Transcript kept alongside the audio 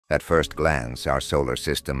At first glance, our solar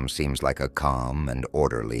system seems like a calm and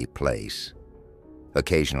orderly place.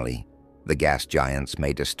 Occasionally, the gas giants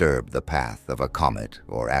may disturb the path of a comet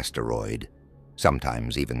or asteroid,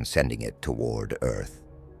 sometimes even sending it toward Earth.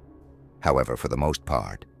 However, for the most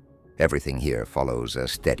part, everything here follows a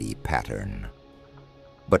steady pattern.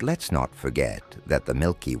 But let's not forget that the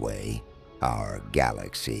Milky Way, our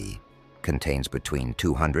galaxy, contains between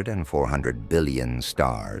 200 and 400 billion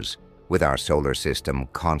stars, with our solar system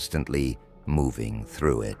constantly moving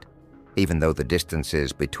through it. Even though the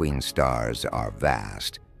distances between stars are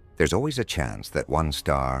vast, there's always a chance that one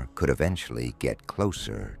star could eventually get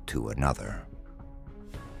closer to another.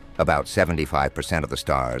 About 75% of the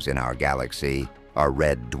stars in our galaxy are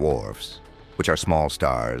red dwarfs, which are small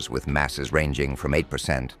stars with masses ranging from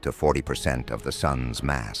 8% to 40% of the Sun's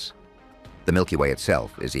mass. The Milky Way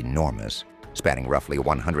itself is enormous, spanning roughly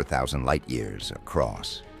 100,000 light-years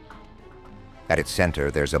across. At its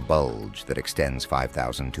center, there's a bulge that extends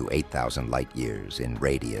 5,000 to 8,000 light-years in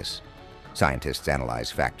radius. Scientists analyze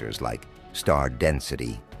factors like star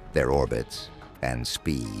density, their orbits, and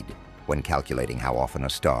speed when calculating how often a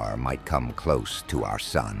star might come close to our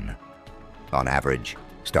Sun. On average,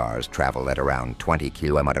 stars travel at around 20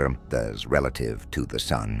 kilometers relative to the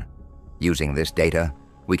Sun. Using this data,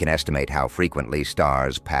 we can estimate how frequently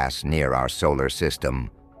stars pass near our solar system,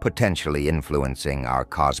 potentially influencing our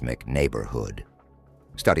cosmic neighborhood.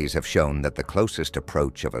 Studies have shown that the closest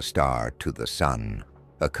approach of a star to the Sun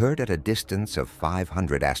occurred at a distance of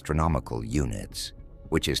 500 astronomical units,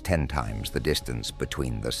 which is 10 times the distance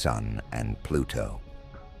between the Sun and Pluto.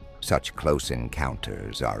 Such close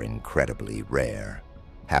encounters are incredibly rare,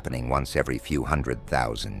 happening once every few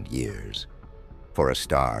 100,000 years. For a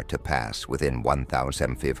star to pass within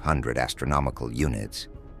 1,500 astronomical units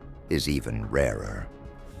is even rarer,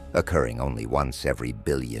 occurring only once every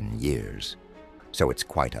billion years, so it's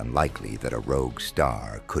quite unlikely that a rogue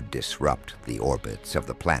star could disrupt the orbits of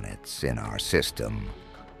the planets in our system.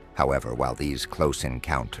 However, while these close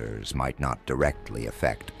encounters might not directly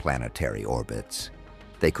affect planetary orbits,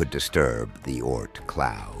 they could disturb the Oort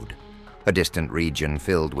Cloud, a distant region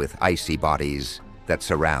filled with icy bodies that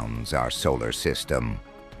surrounds our solar system.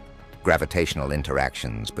 Gravitational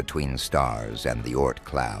interactions between stars and the Oort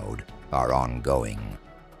Cloud are ongoing,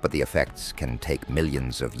 but the effects can take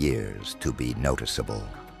millions of years to be noticeable.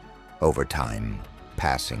 Over time,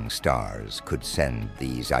 passing stars could send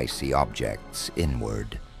these icy objects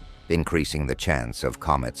inward, increasing the chance of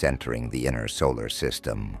comets entering the inner solar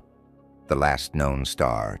system. The last known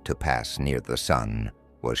star to pass near the Sun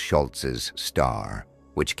was Schultz's star,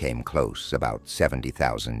 which came close about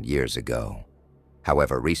 70,000 years ago.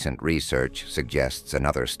 However, recent research suggests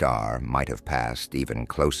another star might have passed even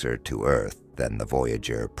closer to Earth than the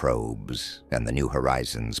Voyager probes, and the New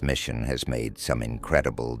Horizons mission has made some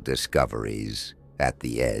incredible discoveries at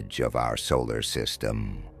the edge of our solar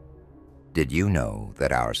system. Did you know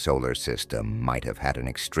that our solar system might have had an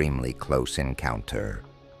extremely close encounter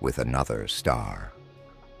with another star?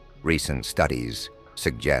 Recent studies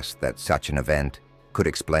suggest that such an event could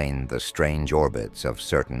explain the strange orbits of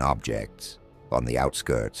certain objects on the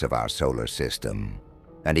outskirts of our solar system,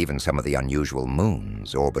 and even some of the unusual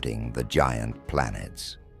moons orbiting the giant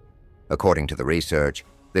planets. According to the research,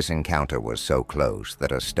 this encounter was so close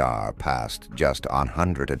that a star passed just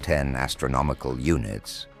 110 astronomical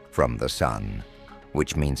units from the Sun,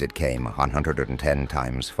 which means it came 110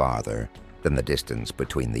 times farther than the distance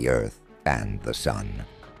between the Earth and the Sun.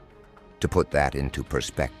 To put that into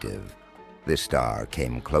perspective, this star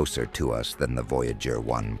came closer to us than the Voyager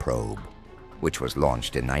 1 probe, which was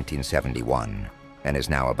launched in 1971 and is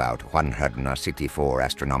now about 164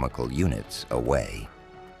 astronomical units away.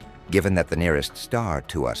 Given that the nearest star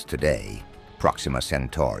to us today, Proxima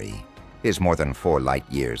Centauri, is more than 4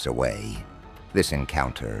 light-years away, this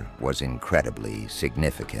encounter was incredibly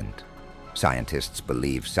significant. Scientists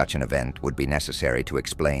believe such an event would be necessary to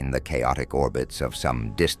explain the chaotic orbits of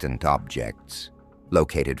some distant objects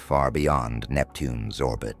located far beyond Neptune's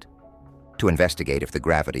orbit. To investigate if the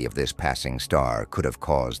gravity of this passing star could have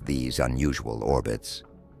caused these unusual orbits,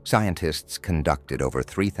 scientists conducted over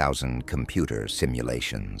 3,000 computer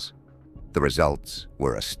simulations. The results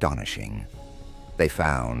were astonishing. They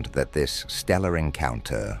found that this stellar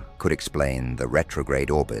encounter could explain the retrograde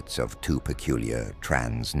orbits of 2 peculiar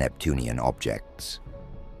trans-Neptunian objects,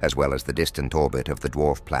 as well as the distant orbit of the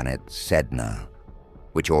dwarf planet Sedna,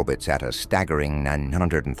 which orbits at a staggering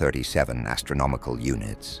 937 astronomical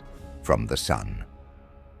units from the Sun.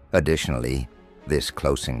 Additionally, this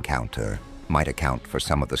close encounter might account for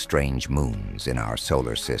some of the strange moons in our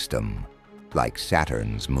solar system, like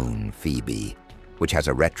Saturn's moon Phoebe, which has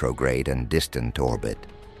a retrograde and distant orbit.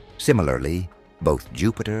 Similarly, both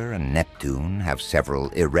Jupiter and Neptune have several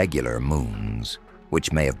irregular moons,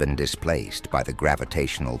 which may have been displaced by the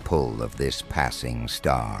gravitational pull of this passing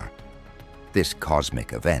star. This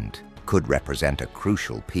cosmic event could represent a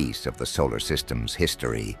crucial piece of the solar system's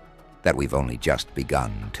history that we've only just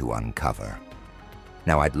begun to uncover.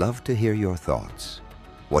 Now, I'd love to hear your thoughts.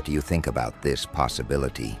 What do you think about this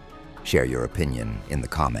possibility? Share your opinion in the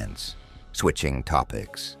comments. Switching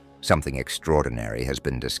topics, something extraordinary has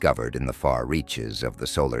been discovered in the far reaches of the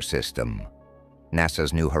solar system.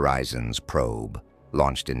 NASA's New Horizons probe,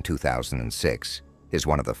 launched in 2006, is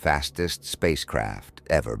one of the fastest spacecraft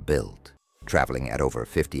ever built, traveling at over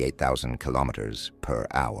 58,000 kilometers per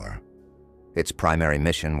hour. Its primary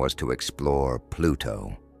mission was to explore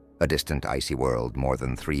Pluto, a distant icy world more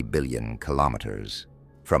than 3 billion kilometers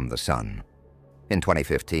from the Sun. In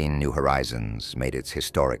 2015, New Horizons made its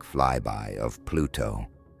historic flyby of Pluto,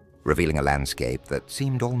 revealing a landscape that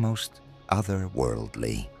seemed almost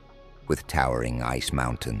otherworldly, with towering ice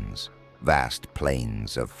mountains, vast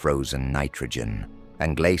plains of frozen nitrogen,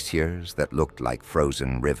 and glaciers that looked like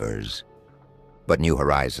frozen rivers. But New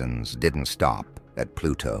Horizons didn't stop at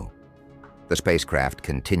Pluto. The spacecraft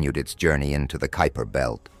continued its journey into the Kuiper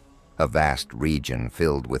Belt, a vast region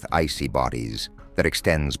filled with icy bodies that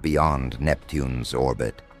extends beyond Neptune's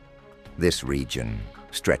orbit. This region,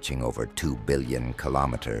 stretching over 2 billion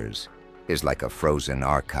kilometers, is like a frozen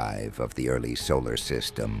archive of the early solar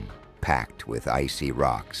system, packed with icy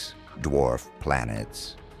rocks, dwarf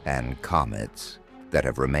planets, and comets that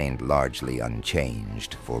have remained largely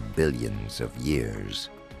unchanged for billions of years.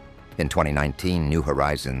 In 2019, New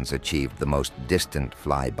Horizons achieved the most distant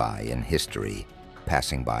flyby in history,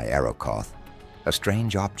 passing by Arrokoth, a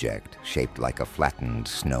strange object shaped like a flattened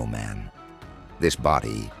snowman. This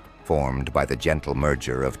body, formed by the gentle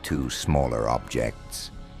merger of two smaller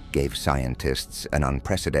objects, gave scientists an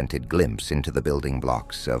unprecedented glimpse into the building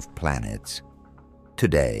blocks of planets.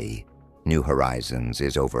 Today, New Horizons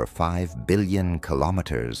is over 5 billion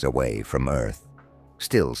kilometers away from Earth,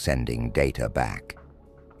 still sending data back.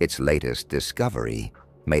 Its latest discovery,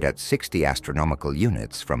 made at 60 astronomical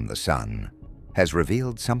units from the Sun, has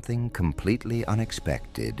revealed something completely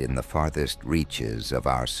unexpected in the farthest reaches of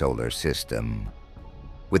our solar system.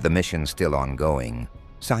 With the mission still ongoing,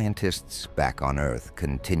 scientists back on Earth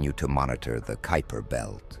continue to monitor the Kuiper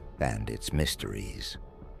Belt and its mysteries.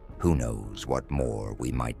 Who knows what more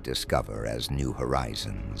we might discover as New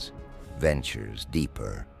Horizons ventures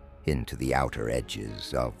deeper into the outer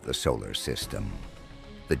edges of the solar system.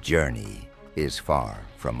 The journey is far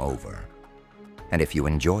from over. And if you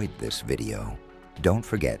enjoyed this video, don't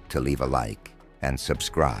forget to leave a like and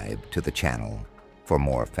subscribe to the channel for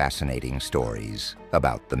more fascinating stories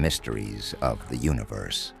about the mysteries of the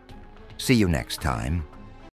universe. See you next time.